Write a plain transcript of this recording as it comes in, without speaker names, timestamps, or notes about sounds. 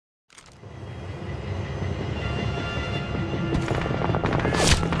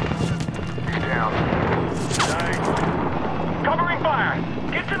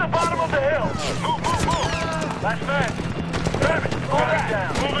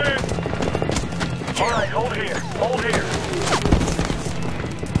Alright, hold here. Hold here.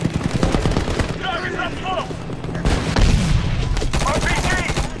 Target's up full! RPG!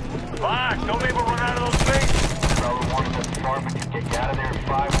 Fuck, don't leave her run out of those things. Bravo 1 to the farm, but you get out of there in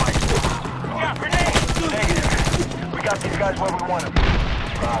 5 mics. We got grenades! Negative. We got these guys where we want them.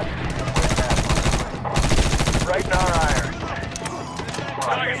 Roger. Right in our iron.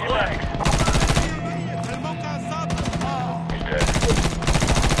 Target's legs. He's dead.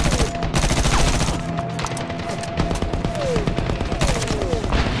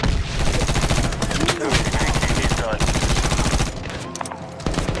 He's done.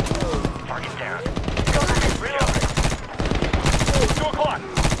 Target down. Reloading. 2 o'clock.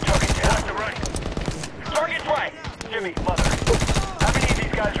 Target down. Left to right. Target's right. Jimmy, mother. How many of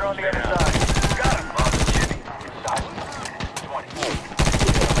these guys are on the other side? Got him. Jimmy.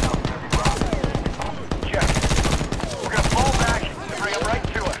 Check. We're gonna fall back and bring them right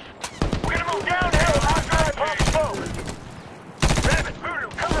to us. We're gonna move downhill after I pump smoke. Rabbit, Voodoo,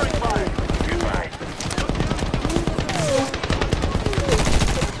 covering fire. Goodbye.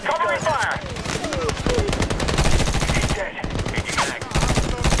 Covering fire. He's dead. He's back.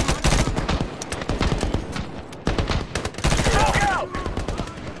 Smoke out!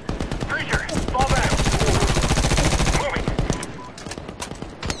 Preacher, fall back. Moving.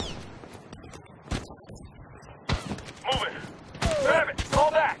 Moving. Rabbit,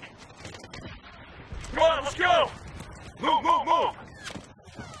 fall back. Come on, let's go. Move, move, move.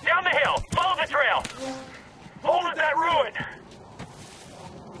 Down the hill. Follow the trail. Hold at that ruin.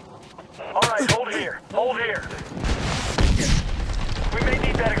 All right, hold here. Hold here. We may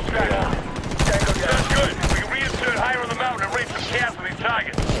need that extraction. Tango down. Sounds good. We can reinsert higher on the mountain and raise some cash with these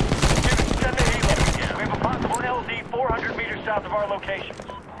targets. Jimmy, send the helo. We have a possible LZ 400 meters south of our location.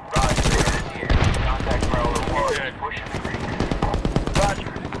 Roger, there it is. Contact Prowler 1. Pushing the green.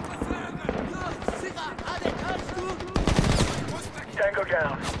 Roger. Tango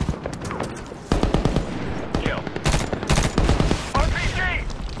down. Kill. RPG!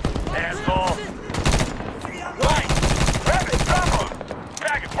 Asshole. Right! Rabbit, drop him!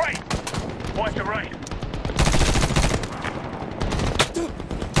 Target, right! Watch your right.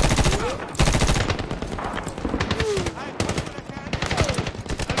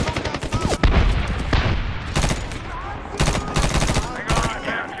 Hang on,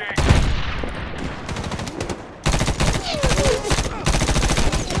 Captain.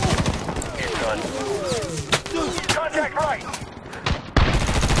 He's done. Contact right!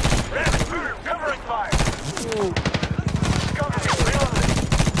 Rabbit, Voodoo, covering fire! Cover me, reloading!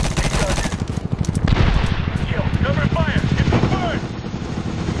 He's done. Kill, cover fire! Get the bird!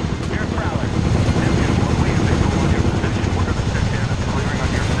 Here's Prowler. Wait a minute, hold your position. We're gonna sit down and clearing on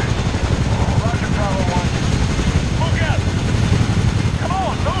your six. Roger, Prowler 1. Move out! Come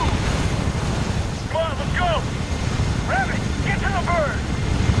on, move! Come on, let's go! Rabbit, get to the bird!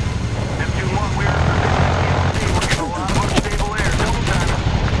 M21, we're in the we're getting a lot more stable air. Double time.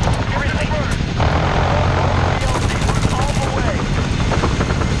 Get to the bird! All the way!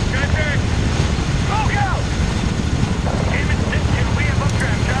 Good thing! Smoke out! Aim it, we have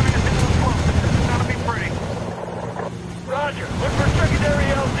updraft driving us into the swamp. This is gonna be pretty. Roger, look for secondary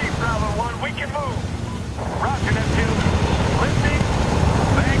LZ, Prowler 1. We can move. Roger, Neptune. Lifting.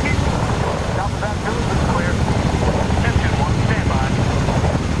 Banking. Top of that tube is clear. Neptune 1, stand by.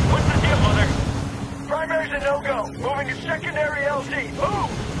 What's the deal, Mother? Primary's a no-go. Moving to secondary LZ. Move!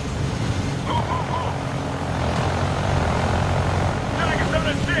 Move, move, move. Target's on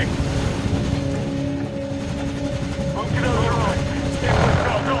a 6. Move to the right.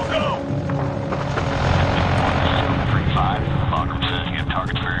 Go, go, go! 35. Logger says you have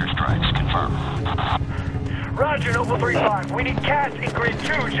targets for airstrikes. Confirm. Roger, Noble 3-5. We need CAS in grid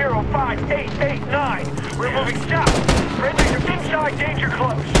 205889. We're moving south. Friendlies are inside, danger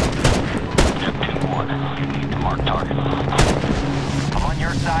close. Neptune 1, you need to mark target. I'm on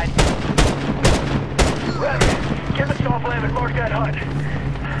your side. Rabbit, get the soft lamb and mark that hut.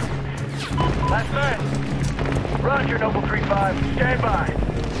 Last man. Roger, Noble 3-5. Stand by.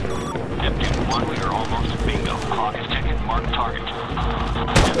 Neptune 1, we are almost at bingo. Clock is ticking. Mark target.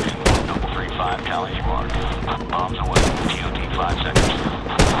 Neptune 1, Noble 3-5, tally your mark. Bombs away. TOT 5 seconds.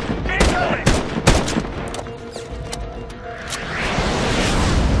 Incoming!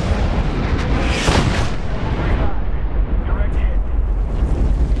 Direct hit.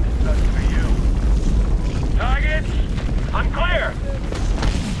 That's for you. Targets! I'm clear!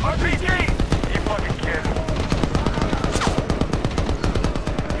 RPG! You fucking kid.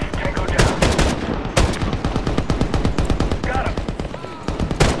 Tango down. Got him.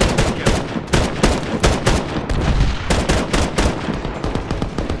 Kill.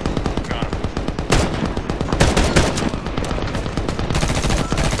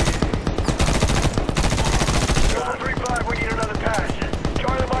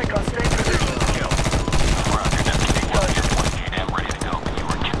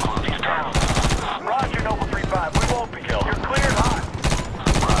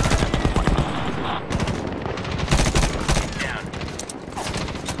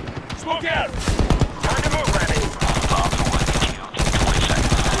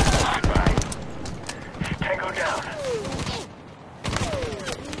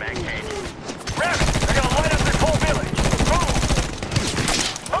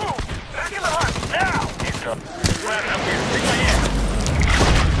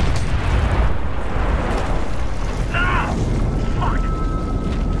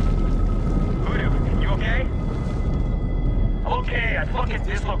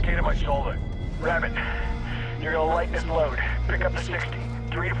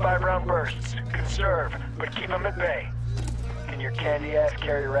 3 to 5 round bursts. Conserve, but keep them at bay. Can your candy ass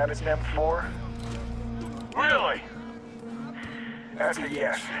carry a rabbit's nest before? Really? That's a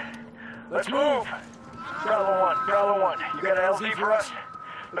yes. Let's move! Prowler 1, you got an LZ for us?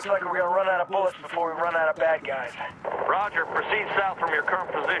 Looks like we're gonna run out of bullets before we run out of bad guys. Roger, proceed south from your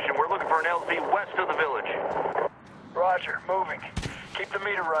current position. We're looking for an LZ west of the village. Roger, moving. Keep the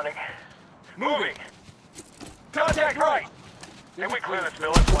meter running. Moving! Contact right! Didn't we clear this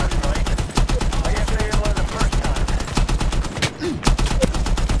village last night? I guess they didn't learn the first time.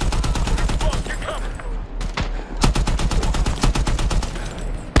 Fuck, you're coming!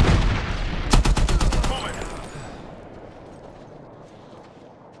 Moving!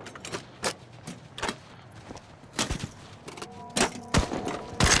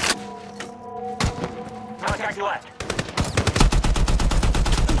 Contact left.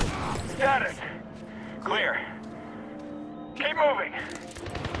 Status. Clear. Keep moving.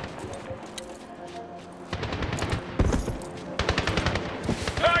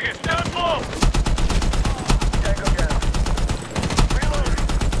 Target, down slow. Tango down. Reload.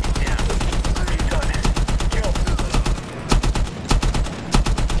 Yeah. He's done. Kill.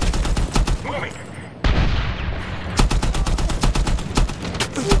 Moving.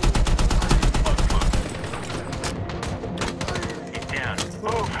 He's down.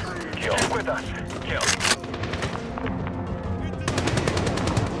 Move. Kill. Stick with us. Kill.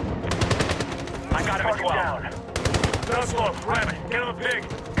 I got him at 12. Down. Down slow. Ram it. Get him a pig.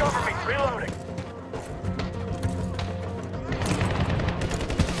 Cover me. Reloading.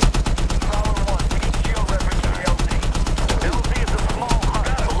 Prowler 1. We need geo reference to the LZ. LZ is a small hut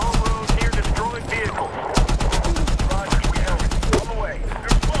below road near destroyed vehicles. Roger. We have it. On the way.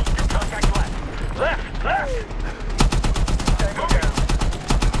 There's smoke. Your contact left. Left. Tango down.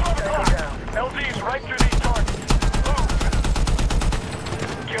 Tango down. LZ's right through these targets. Move.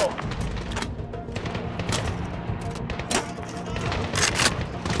 Kill.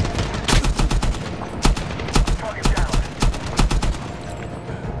 Target down.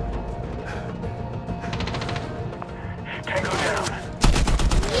 Tango down.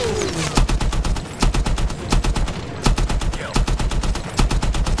 Kill.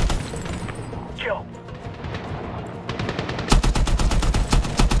 Kill.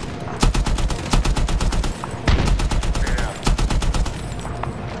 Yeah.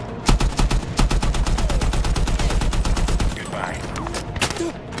 Goodbye.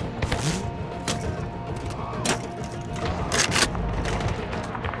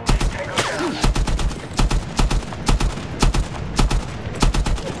 Tango down.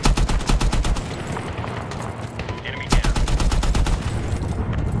 Enemy down.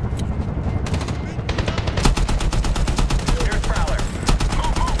 Here's Prowler.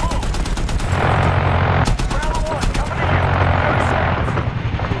 Move. Prowler 1, coming to you. 30 seconds.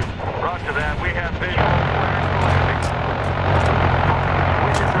 Roger that. We have visual.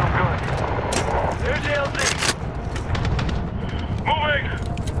 There's the LZ. Moving.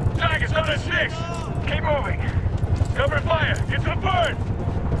 Target's on at 6. Keep moving. Cover fire. Get to the bird.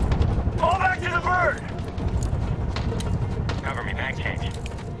 Fall back to the bird. Cover me. Back change.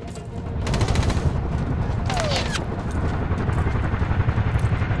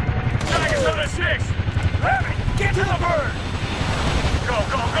 Target's on at 6. Rabbit, get to the bird. Go.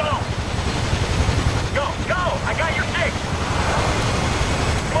 Go. I got your 6.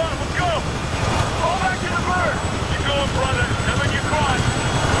 Come on, let's go. Fall back to the bird. Keep going, brother. Never get caught.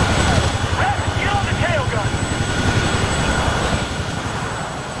 Rabbit, get on the tail gun.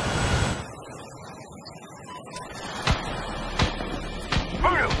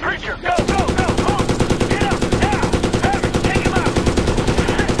 Voodoo, preacher, go. Move. Get up, now. Rabbit, take him out.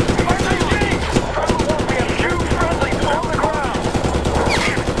 RPG. Prowler 1, we have 2 friendlies on the ground.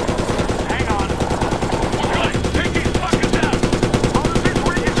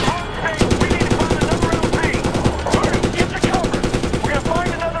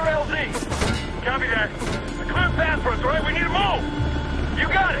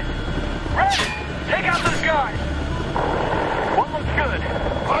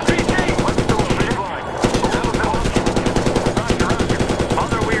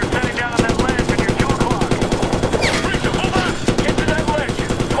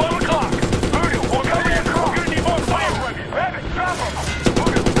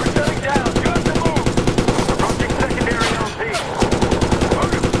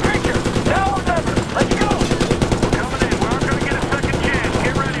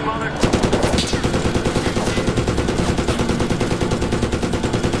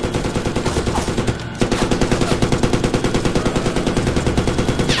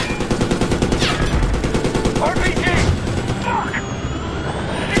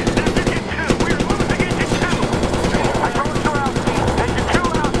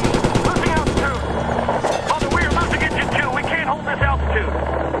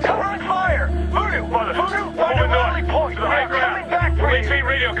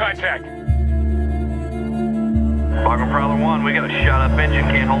 radio contact. Bagram Prowler 1, we got a shot-up engine.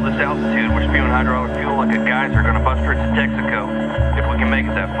 Can't hold this altitude. We're spewing hydraulic fuel like a geyser. Gonna bust her to Texaco, if we can make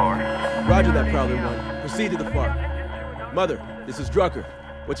it that far. Roger that, Prowler 1. Proceed to the FARC. Mother, this is Drucker.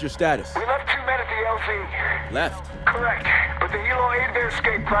 What's your status? We left 2 men at the LZ. Left. Correct. But the helo aided their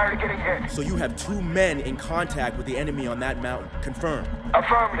escape prior to getting hit. So you have 2 men in contact with the enemy on that mountain. Confirm.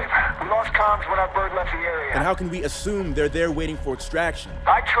 Affirmative. We lost comms when our bird left the area. And how can we assume they're there waiting for extraction?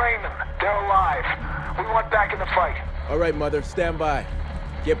 I trained them. They're alive. We want back in the fight. All right, Mother. Stand by.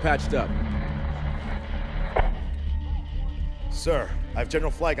 Get patched up. Sir, I have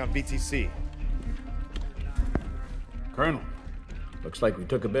General Flag on VTC. Colonel, looks like we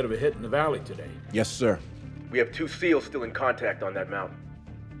took a bit of a hit in the valley today. Yes, sir. We have 2 SEALs still in contact on that mountain.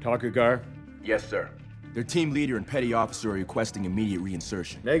 Talkagar? Yes, sir. Their team leader and petty officer are requesting immediate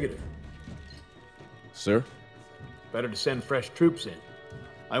reinsertion. Negative. Sir? Better to send fresh troops in.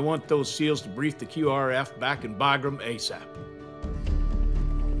 I want those SEALs to brief the QRF back in Bagram ASAP.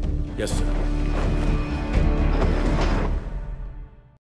 Yes, sir.